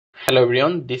Hello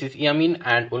everyone, this is Yamin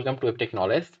and welcome to Web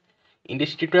Knowledge. In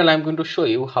this tutorial, I'm going to show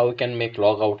you how you can make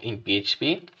logout in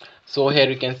PHP. So here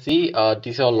you can see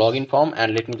this is our login form,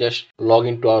 and let me just log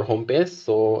into our home page.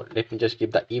 So let me just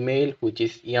give the email, which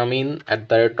is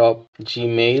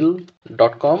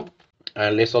yamin@gmail.com,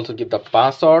 and let's also give the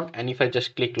password. And if I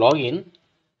just click login,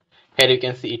 here you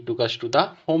can see it took us to the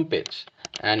home page,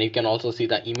 and you can also see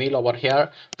the email over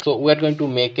here. So we are going to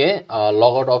make a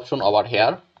logout option over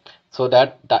here so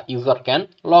that the user can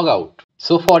log out.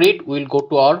 So for it, we'll go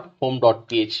to our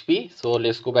home.php. So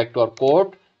let's go back to our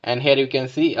code, and here you can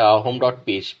see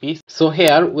home.php. So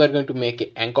here we are going to make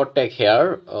an anchor tag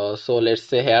here. So let's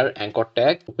say here anchor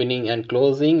tag opening and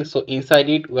closing. So inside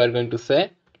it we are going to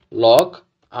say log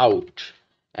out,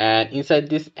 and inside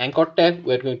this anchor tag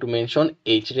we are going to mention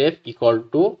href equal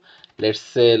to, let's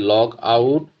say,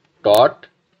 logout dot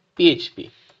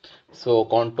php. So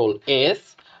control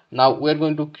S. Now we are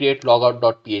going to create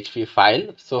logout.php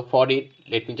file. So for it,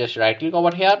 let me just right click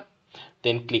over here,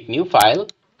 then click new file.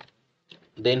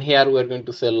 Then here we are going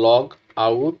to say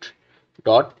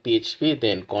logout.php,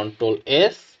 then control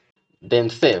S, then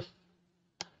save.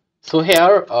 So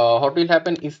here what will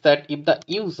happen is that if the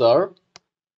user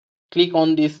click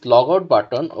on this logout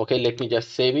button, okay, let me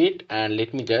just save it and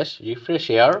let me just refresh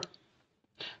here.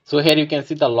 So here you can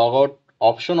see the logout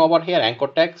option over here, anchor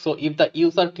tag. So if the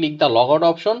user click the logout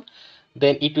option,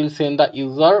 then it will send the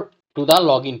user to the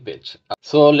login page.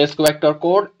 So let's go back to our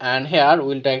code, and here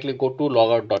we'll directly go to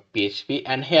logout.php,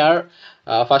 and here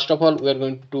first of all we are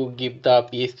going to give the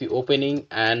php opening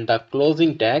and the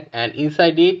closing tag, and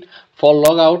inside it for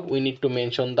logout we need to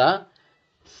mention the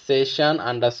session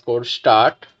underscore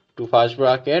start to first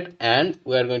bracket, and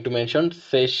we are going to mention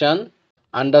session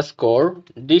underscore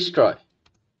destroy.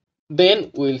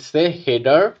 Then we'll say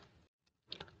header,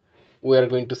 we are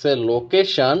going to say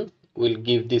location, we'll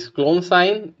give this clone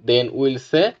sign, then we'll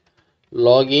say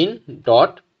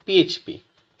login.php.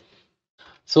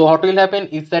 So what will happen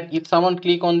is that if someone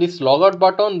click on this logout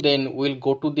button, then we'll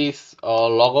go to this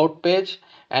logout page,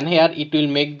 and here it will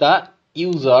make the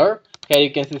user, here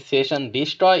you can see session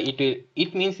destroy,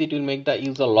 it means it will make the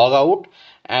user log out,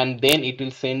 and then it will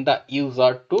send the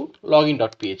user to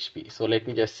login.php. So let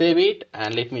me just save it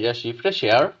and let me just refresh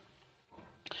here.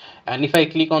 And if I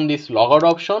click on this logout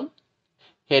option,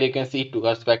 here you can see it took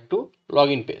us back to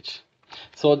login page.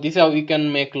 So this is how you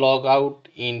can make logout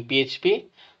in PHP.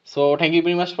 So thank you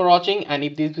very much for watching, and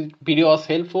if this video was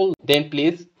helpful, then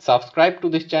please subscribe to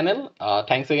this channel.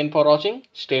 Thanks again for watching.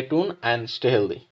 Stay tuned and stay healthy.